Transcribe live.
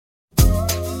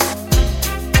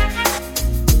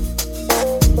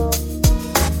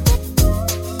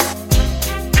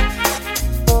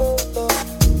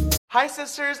Hi,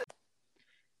 sisters.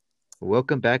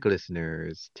 Welcome back,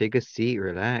 listeners. Take a seat,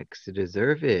 relax, you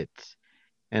deserve it.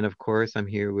 And of course, I'm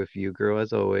here with you, girl,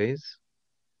 as always.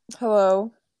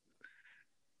 Hello.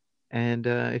 And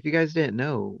if you guys didn't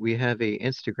know, we have a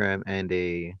Instagram and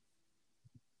a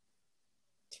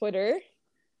Twitter.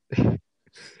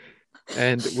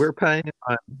 and we're planning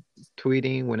on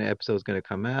tweeting when an episode's gonna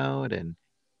come out, and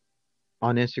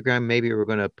on Instagram, maybe we're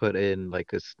gonna put in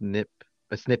like a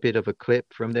snippet of a clip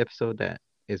from the episode that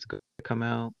is going to come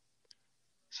out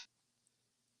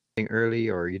something early,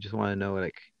 or you just want to know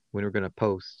like when we're gonna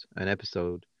post an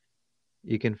episode.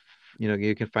 You can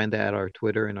find that at our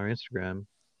Twitter and our Instagram.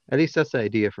 At least that's the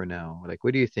idea for now. Like,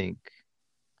 what do you think?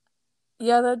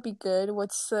 Yeah, that'd be good.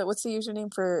 What's the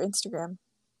username for Instagram?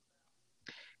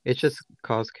 It's just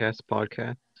Causecast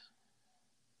Podcast.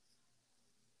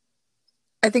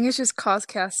 I think it's just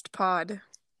Coscast Pod.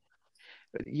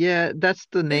 Yeah, that's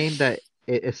the name that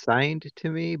it assigned to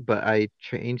me, but I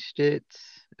changed it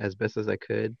as best as I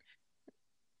could.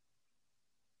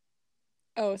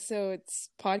 Oh, so it's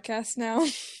podcast now?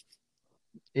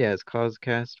 Yeah, it's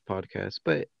Causecast Podcast,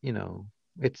 but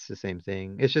it's the same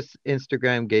thing. It's just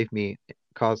Instagram gave me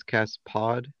Causecast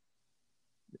Pod,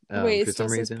 Wait, it for still some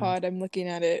says reason. pod. I'm looking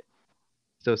at it.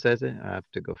 Still says it. I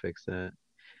have to go fix that.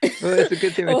 Well, it's a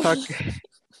good thing we're Oh, talk.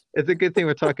 It's a good thing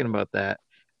we're talking about that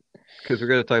because we're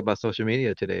going to talk about social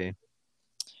media today.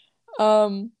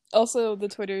 also the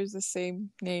Twitter is the same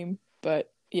name, but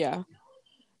yeah.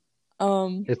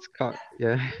 Um, It's called,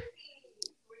 yeah.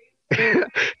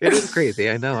 It is crazy.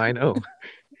 I know. I know.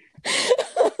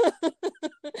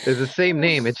 It's the same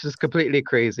name. It's just completely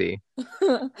crazy.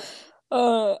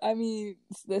 I mean,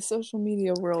 the social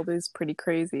media world is pretty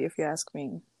crazy if you ask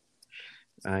me.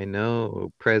 I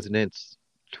know. Presidents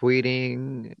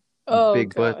tweeting, Oh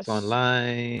big butts gosh.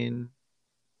 online,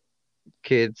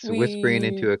 kids whispering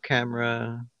into We a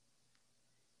camera.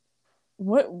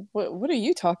 what are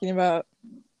you talking about?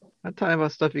 I'm talking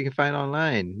about stuff you can find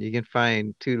online. You can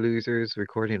find two losers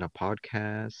recording a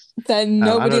podcast. That I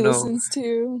nobody don't know. listens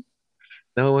to.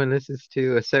 No one listens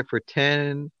to except for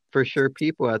 10 for sure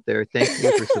people out there. Thank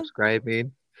you for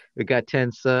subscribing. We got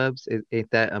 10 subs. Ain't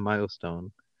that a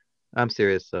milestone? I'm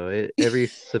serious though. Every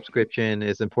subscription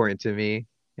is important to me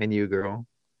and you, girl.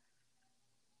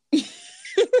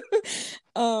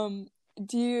 Um,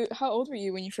 how old were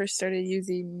you when you first started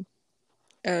using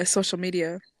social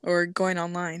media or going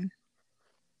online?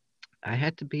 I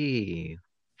had to be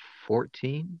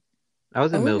 14. I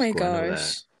was in Oh middle my school, I know that.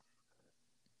 gosh.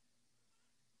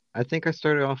 I think I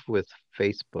started off with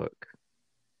Facebook.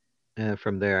 And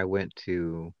from there I went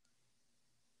to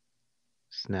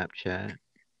Snapchat.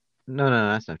 No, no,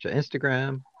 not Snapchat.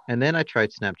 Instagram. And then I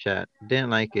tried Snapchat. Didn't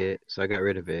like it, so I got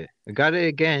rid of it. I got it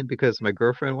again because my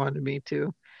girlfriend wanted me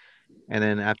to. And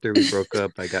then after we broke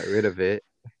up, I got rid of it.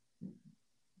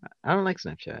 I don't like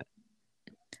Snapchat.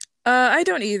 I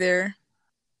don't either.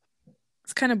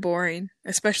 It's kind of boring,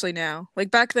 especially now.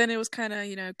 Like back then it was kind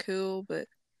of, cool, but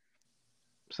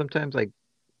Sometimes like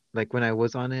when I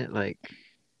was on it, like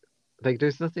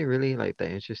there's nothing really like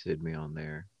that interested me on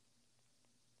there.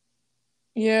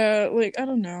 yeah, like I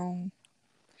don't know.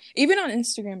 Even on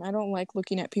Instagram, I don't like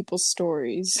looking at people's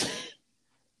stories.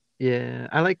 Yeah,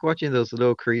 I like watching those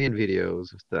little Korean videos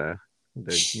with the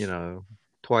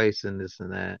twice and this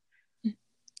and that.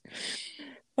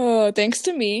 Oh, thanks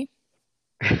to me.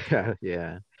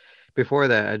 Yeah. Before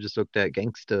that, I just looked at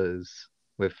gangstas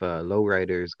with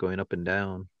lowriders going up and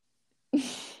down. I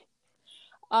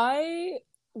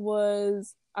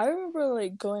remember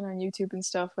like going on YouTube and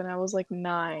stuff when I was like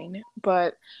 9,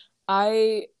 but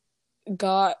I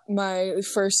got my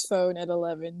first phone at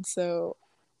 11, so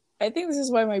I think this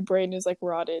is why my brain is like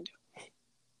rotted.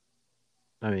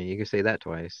 I mean, you can say that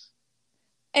twice.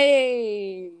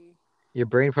 Hey. Your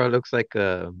brain probably looks like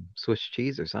Swiss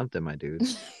cheese or something, my dude.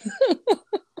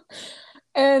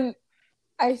 And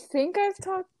I think I've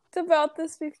talked about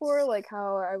this before, like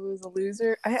how I was a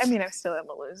loser. I mean, I still am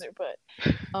a loser,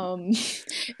 but um,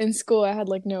 in school I had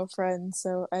like no friends,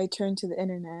 so I turned to the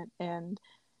internet, and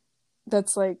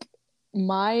that's like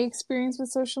my experience with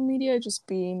social media, just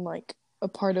being like a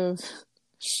part of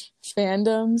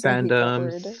fandoms. I hate that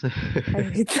Fandoms. word. I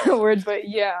hate that word, but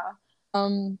yeah.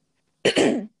 Um,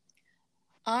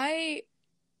 I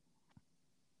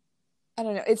I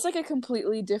don't know. It's like a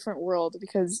completely different world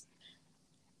because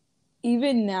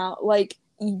even now, like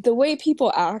the way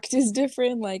people act is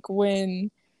different. Like when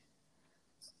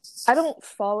I don't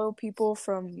follow people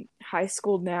from high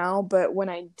school now, but when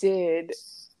I did,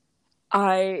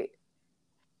 I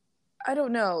I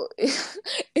don't know.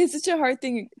 It's such a hard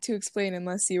thing to explain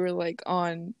unless you were like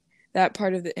on that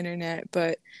part of the internet,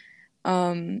 but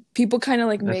People kind of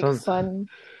like That make sounds fun.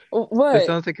 that What?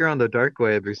 sounds like you're on the dark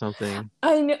web or something.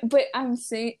 I know, but I'm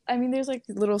saying, I mean, there's like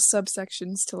little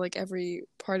subsections to like every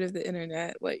part of the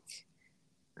internet. Like,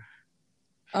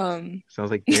 um,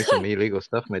 Sounds like doing some illegal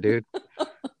stuff, my dude.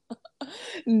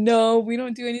 no, we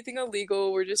don't do anything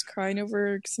illegal. We're just crying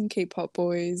over some K-pop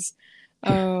boys.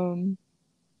 Um,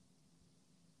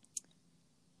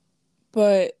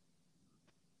 but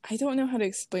I don't know how to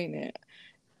explain it.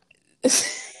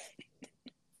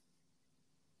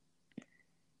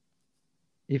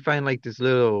 You find like these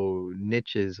little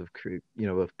niches of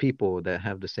of people that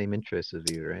have the same interests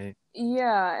as you, right?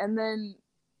 Yeah, and then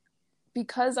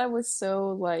because I was so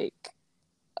like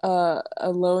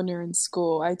a loner in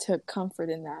school, I took comfort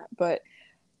in that. But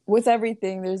with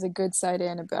everything, there's a good side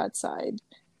and a bad side.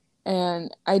 And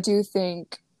I do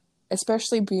think,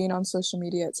 especially being on social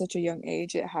media at such a young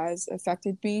age, it has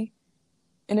affected me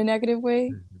in a negative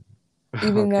way. Mhm.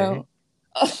 Even Okay. though,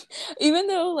 even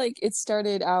though like it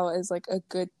started out as like a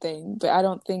good thing, but I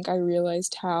don't think I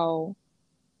realized how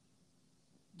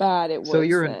bad it So was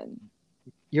you're then.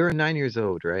 you're 9 years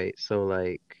old, right? So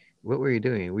like, what were you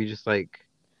doing? We just like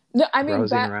No, I mean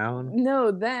browsing back. around.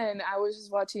 No, then I was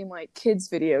just watching like kids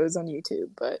videos on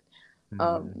YouTube, but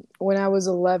Mm. when I was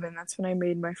 11, that's when I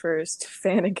made my first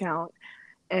fan account,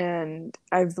 and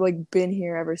I've like been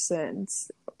here ever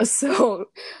since. So,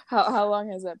 how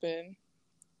long has that been?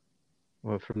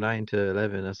 Well, from 9 to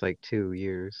 11, that's like 2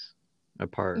 years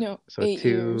apart. No, So eight two,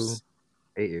 years.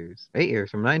 8 years. 8 years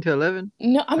from 9 to 11.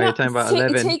 No, I'm Are you not. talking about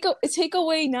 11? Take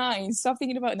away nine. Stop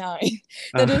thinking about nine.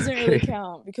 That doesn't really Okay.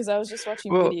 count because I was just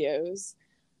watching Well, videos.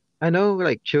 I know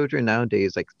like children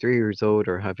nowadays, like 3 years old,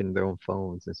 are having their own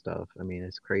phones and stuff. I mean,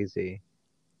 it's crazy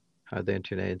how the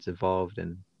internet's evolved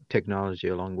and technology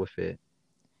along with it.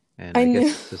 And I I guess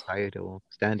know. societal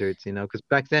standards, because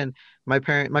back then my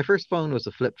first phone was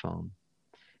a flip phone.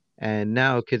 And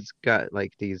now kids got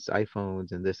like these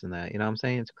iPhones and this and that. You know what I'm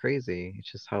saying? It's crazy.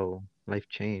 It's just how life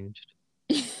changed.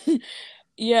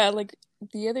 Yeah, like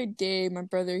the other day, my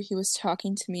brother, he was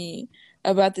talking to me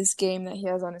about this game that he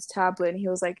has on his tablet, and he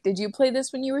was like, "Did you play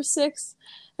this when you were six?"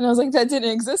 And I was like, "That didn't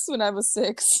exist when I was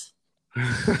six."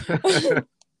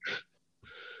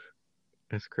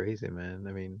 It's crazy, man.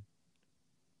 I mean,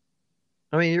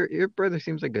 your brother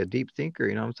seems like a deep thinker,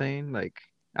 you know what I'm saying? Like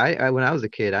I when I was a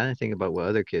kid, I didn't think about what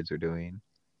other kids were doing.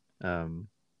 Um,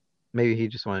 Maybe he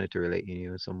just wanted to relate to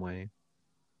you in some way.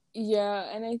 Yeah,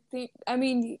 and I think, I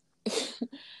mean,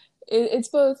 it's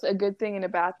both a good thing and a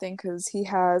bad thing because he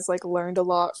has like learned a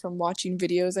lot from watching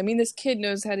videos. I mean, this kid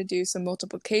knows how to do some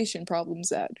multiplication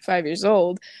problems at 5 years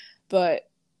old, but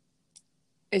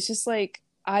it's just like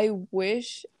I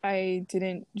wish I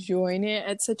didn't join it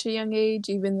at such a young age,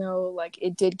 even though like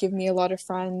it did give me a lot of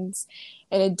friends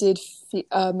and it did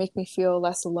make me feel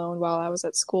less alone while I was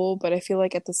at school. But I feel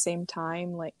like at the same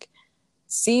time, like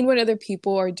seeing what other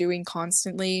people are doing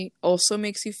constantly also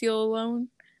makes you feel alone,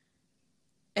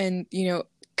 and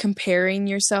comparing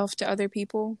yourself to other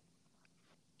people.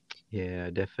 Yeah,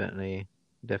 definitely.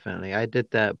 Definitely. I did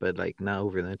that, but like not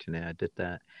over the internet. I did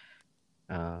that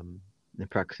in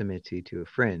proximity to a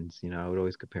friend's. I would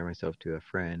always compare myself to a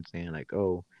friend saying like,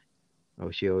 oh,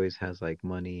 she always has like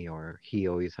money, or he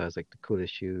always has like the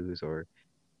coolest shoes, or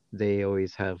they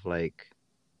always have like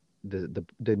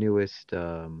the newest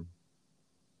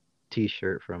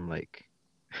t-shirt from like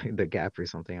the Gap or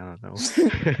something. I don't know.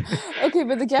 Okay,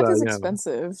 but the Gap So, is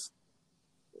expensive.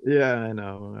 yeah, I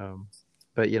know.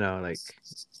 But like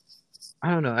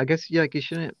I don't know. I guess yeah, like you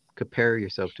shouldn't compare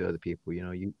yourself to other people,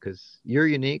 because you're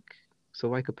unique, so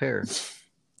why compare?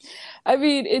 I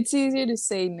mean, it's easier to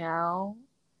say now,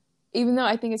 even though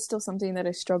I think it's still something that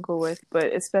I struggle with,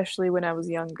 but especially when I was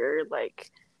younger,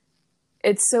 like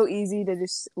it's so easy to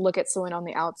just look at someone on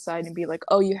the outside and be like,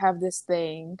 "Oh, you have this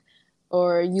thing,"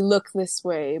 or "You look this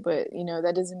way," but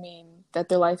that doesn't mean that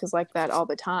their life is like that all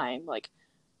the time. Like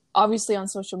obviously on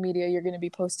social media, you're going to be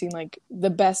posting like the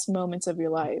best moments of your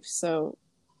life. So,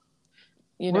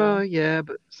 you Well, know. yeah,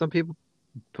 but some people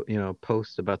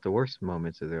post about the worst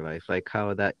moments of their life, like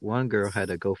how that one girl had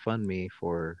a GoFundMe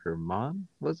for her mom,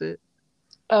 was it?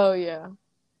 Oh yeah.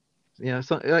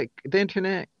 So like the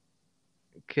internet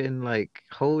can like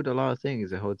hold a lot of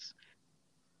things. It holds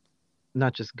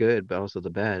not just good, but also the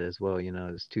bad as well.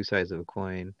 There's two sides of a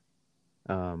coin.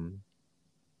 Um,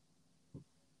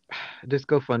 there's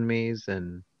GoFundMe's,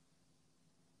 and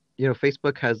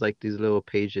Facebook has like these little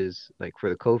pages like for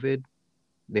the COVID.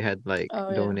 They had like Oh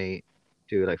yeah. donate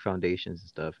to like foundations and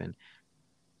stuff,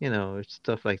 and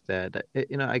stuff like that.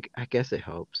 I guess it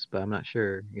helps, but I'm not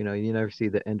sure. You never see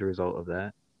the end result of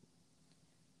that.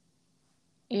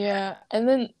 Yeah. And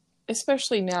then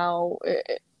especially now,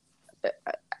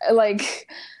 like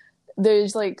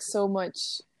there's like so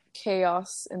much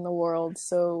chaos in the world,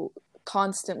 so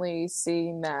constantly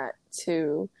seeing that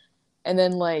too, and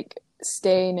then like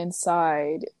staying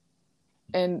inside,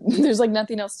 and there's like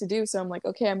nothing else to do, so I'm like,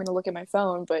 okay, I'm gonna look at my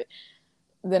phone, but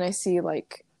then I see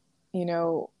like,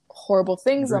 horrible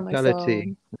things on my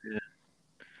Brutality. phone,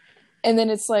 and then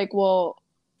it's like, well,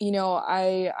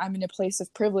 I'm in a place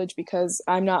of privilege because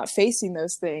I'm not facing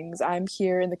those things. I'm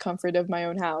here in the comfort of my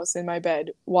own house in my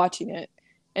bed watching it,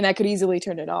 and I could easily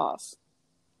turn it off.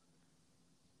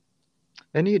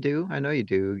 And you do. I know you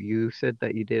do. You said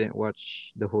that you didn't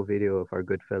watch the whole video of our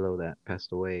good fellow that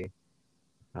passed away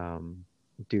um,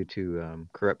 due to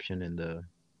corruption in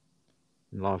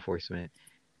law enforcement.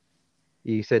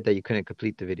 You said that you couldn't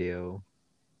complete the video.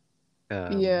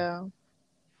 Um, Yeah.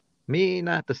 Me,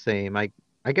 not the same. I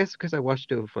guess because I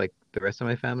watched it with like the rest of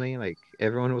my family, like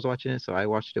everyone was watching it, so I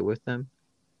watched it with them.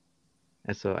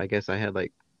 And so I guess I had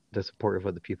like the support of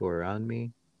other people around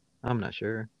me. I'm not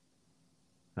sure.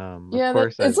 Of Yeah, that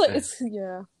course, it's like it's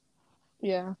yeah.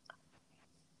 Yeah.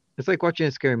 it's like watching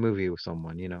a scary movie with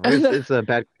someone, you know. And It's a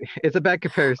bad it's a bad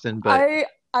comparison, but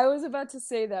I was about to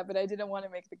say that, but I didn't want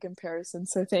to make the comparison,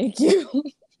 so thank you.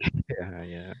 yeah,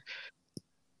 yeah.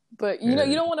 But you Uh,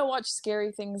 don't want to watch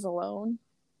scary things alone.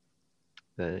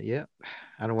 yeah.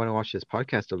 I don't want to watch this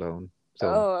podcast alone.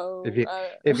 So if Oh, you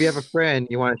if you have a friend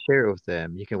you want to share it with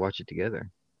them, you can watch it together.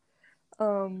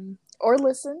 or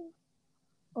listen,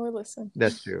 or listen.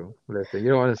 That's true. Listen, you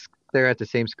don't want to stare at the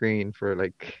same screen for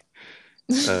like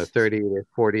 30 to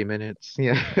 40 minutes.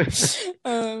 Yeah.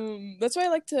 That's why I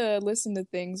like to listen to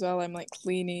things while I'm like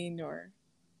cleaning or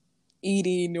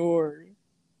eating or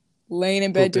laying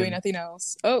in bed doing Pooping. nothing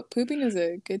else. Oh, pooping is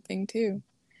a good thing too.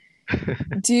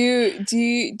 Do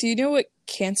you know what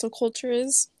cancel culture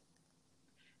is?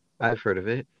 I've heard of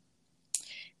it.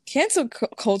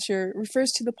 Culture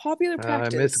refers to the popular I miss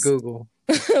practice Google.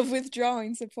 of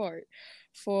withdrawing support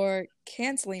for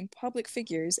canceling public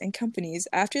figures and companies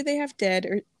after they have dead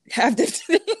or have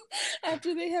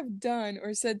after they have done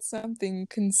or said something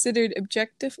considered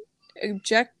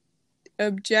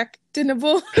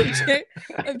objectionable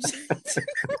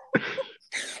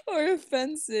or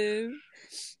offensive.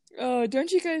 Oh,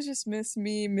 don't you guys just miss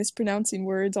me mispronouncing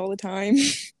words all the time?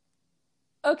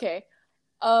 Okay.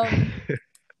 Um,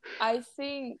 I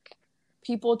think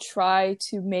people try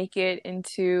to make it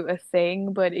into a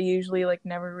thing, but it usually like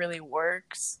never really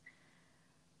works.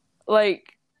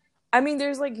 Like, I mean,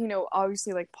 there's like,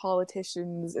 obviously like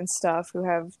politicians and stuff who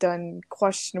have done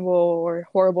questionable or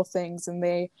horrible things, and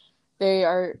they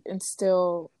are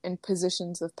still in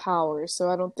positions of power. So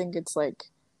I don't think it's like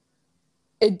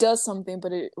it does something,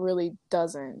 but it really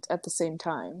doesn't at the same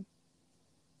time.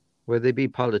 Where they be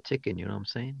politicking, you know what I'm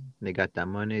saying? They got that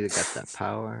money, they got that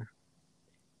power,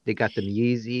 they got them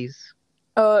Yeezys.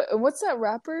 What's that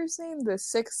rapper's name? The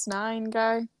 6ix9ine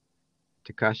guy?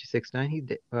 Takashi 69, he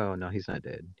dead. Oh no, he's not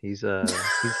dead. He's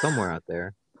somewhere out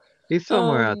there. He's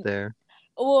somewhere out Um, there.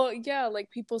 well, yeah,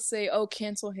 like people say, "Oh,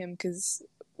 cancel him," because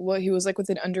what he was like with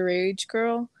an underage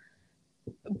girl.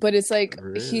 But it's like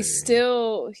Really? he's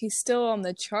still on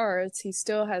the charts. He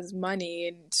still has money,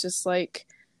 and it's just like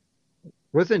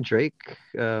Wasn't Drake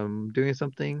doing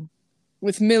something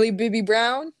with Millie Bibby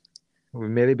Brown. with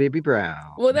Millie Baby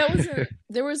Brown? Well, that wasn't.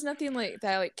 There was nothing like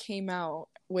that like came out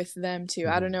with them too.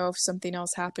 I don't Mhm. know if something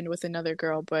else happened with another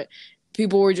girl, but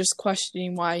people were just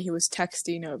questioning why he was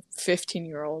texting a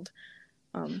 15-year-old,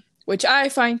 which I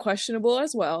find questionable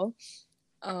as well.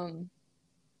 Um,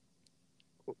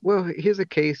 Well, here's a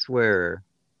case where,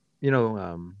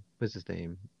 what's his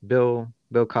name? Bill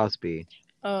Cosby.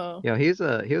 oh, He was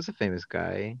a famous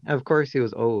guy. Of course, he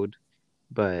was old,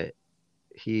 but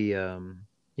he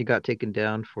got taken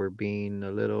down for being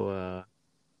a little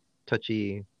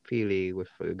touchy feely with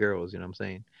girls. You know what I'm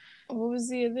saying? what was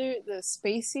the other? The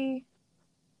Spacey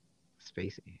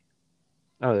Spacey.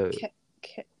 Oh,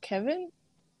 Kevin?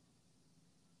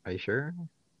 are you sure?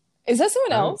 Is that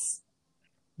someone I don't. else?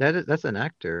 That's an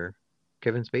actor,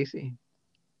 Kevin Spacey.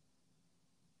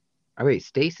 Oh wait,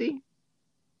 Stacy?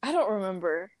 I don't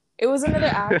remember. It was another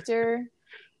actor.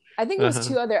 I think it was Uh-huh.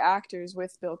 two other actors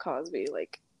with Bill Cosby.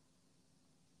 Like,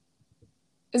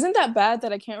 isn't that bad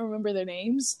that I can't remember their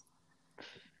names?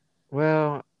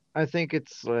 Well, I think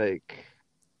it's like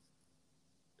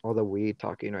all the weed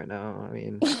talking right now. I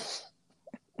mean,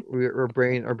 our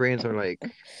brains are like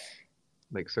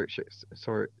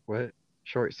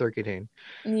short circuiting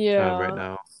right Yeah.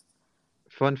 now.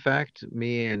 Fun fact,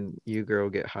 me and you girl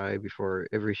get high before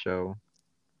every show.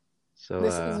 So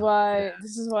yeah,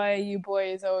 This is why you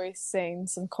boy is always saying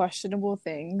some questionable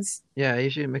things. yeah. I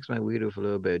usually mix my weed with a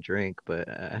little bit of drink, but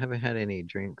I haven't had any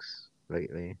drinks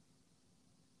lately.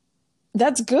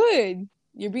 That's good.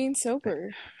 You're being I sober.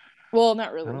 Well, not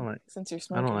I don't really, like. since you're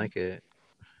I don't smoking. like it.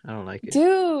 I don't like it.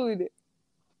 Dude,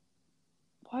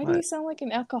 why do you What? sound like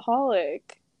an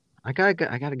alcoholic? I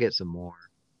gotta get some more.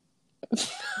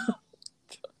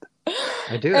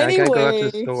 I do. I gotta go out to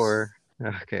the Anyway, store.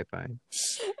 Okay, fine.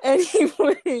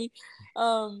 anyway,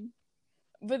 um,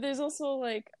 but there's also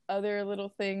like other little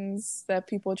things that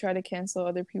people try to cancel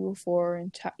other people for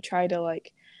and try to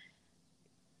like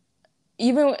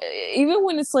even even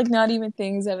when it's like not even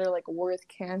things that are like worth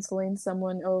canceling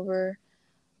someone over,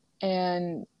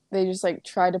 and they just like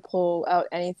try to pull out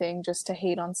anything just to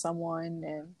hate on someone.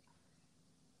 And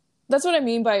that's what I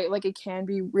mean by like it can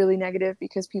be really negative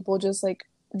because people just like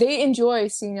they enjoy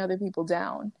seeing other people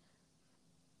down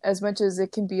as much as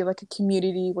it can be like a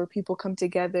community where people come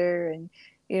together and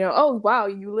oh wow,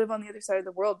 you live on the other side of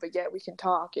the world but yet we can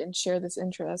talk and share this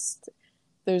interest.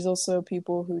 There's also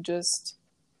people who just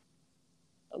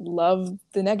love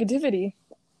the negativity.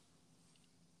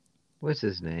 What's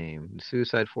his name? The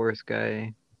Suicide Forest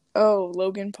guy? Oh,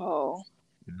 Logan Paul.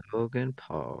 Logan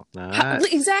Paul. Now How,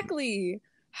 that exactly.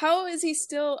 How is he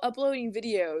still uploading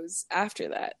videos after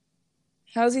that?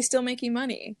 How is he still making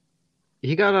money?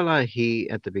 he got a lot of heat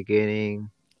at the beginning,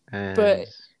 and But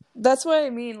that's what I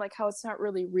mean, like how it's not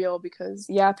really real because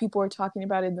yeah, people are talking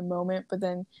about it in the moment, but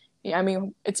then yeah, I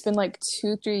mean, it's been like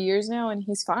 2, 3 years now, and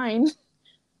he's fine.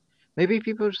 maybe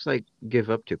people just like give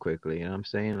up too quickly. You know what I'm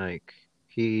saying? Like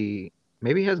he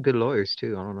maybe he has good lawyers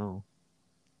too. I don't know.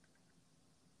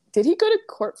 Did he go to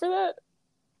court for that,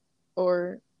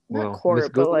 or not Well, Miss court,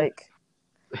 but Google, like,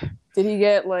 did he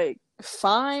get like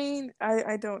fined?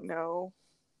 I don't know.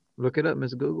 look it up,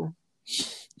 Miss Google.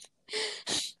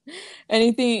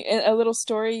 Anything, a little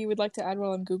story you would like to add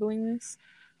while I'm googling this?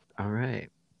 All right.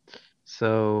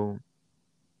 So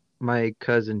my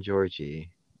cousin Georgie,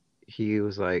 he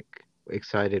was like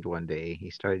excited one day. He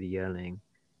started yelling,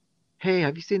 "Hey,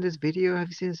 have you seen this video? Have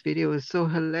you seen this video? It's so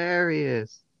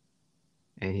hilarious."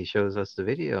 And he shows us the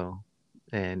video.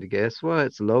 And guess what?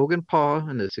 It's Logan Paul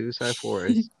and the Suicide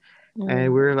Forest. And we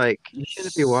Mm. were like, "You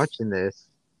shouldn't be watching this."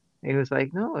 And he was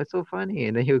like, "No, it's so funny."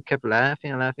 And then he kept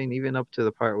laughing and laughing, even up to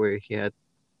the part where he had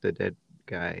the dead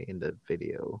guy in the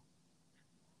video.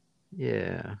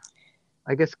 Yeah.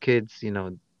 I guess kids,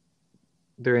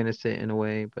 they're innocent in a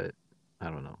way, but I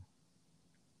don't know.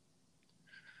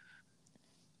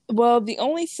 Well, the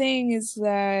only thing is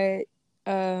that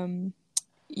um,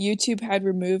 YouTube had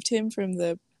removed him from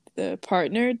the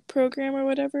partnered program or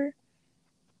whatever.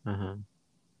 Uh-huh.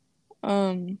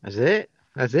 Um, That's it?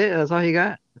 That's it? That's all he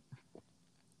got?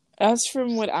 that's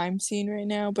from what I'm seeing right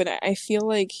now, but I feel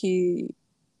like he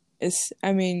is.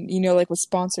 I mean, like with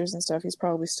sponsors and stuff, he's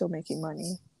probably still making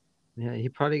money. Yeah, he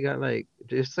probably got like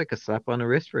just like a slap on the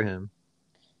wrist for him.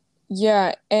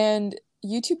 Yeah, and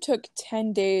YouTube took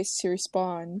 10 days to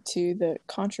respond to the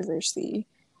controversy.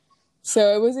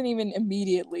 So it wasn't even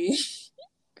immediately.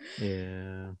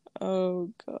 Yeah.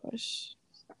 Oh gosh.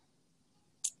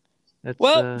 That's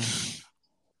Well,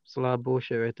 it's a lot of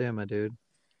bullshit right there, my dude.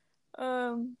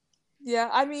 yeah,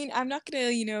 I mean, I'm not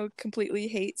gonna, completely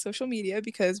hate social media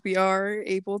because we are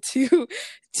able to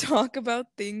talk about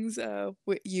things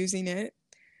using it.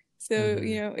 So,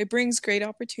 Hmm. it brings great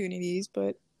opportunities,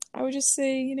 but I would just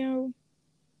say,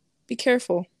 be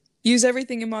careful. Use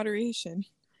everything in moderation.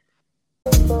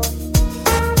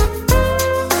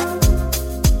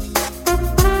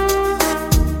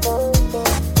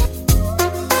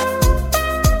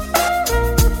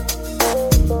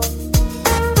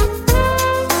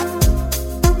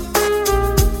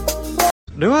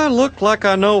 Do I look like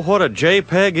I know what a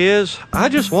JPEG is? I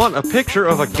just want a picture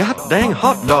of a goddamn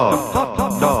hot dog. Hot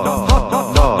dog.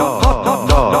 Hot dog. Hot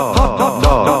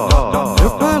dog. Hot dog.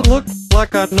 Do I look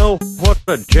like I know what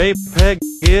a JPEG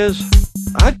is?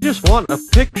 I just want a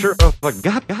picture of a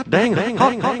goddamn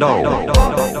hot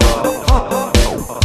dog.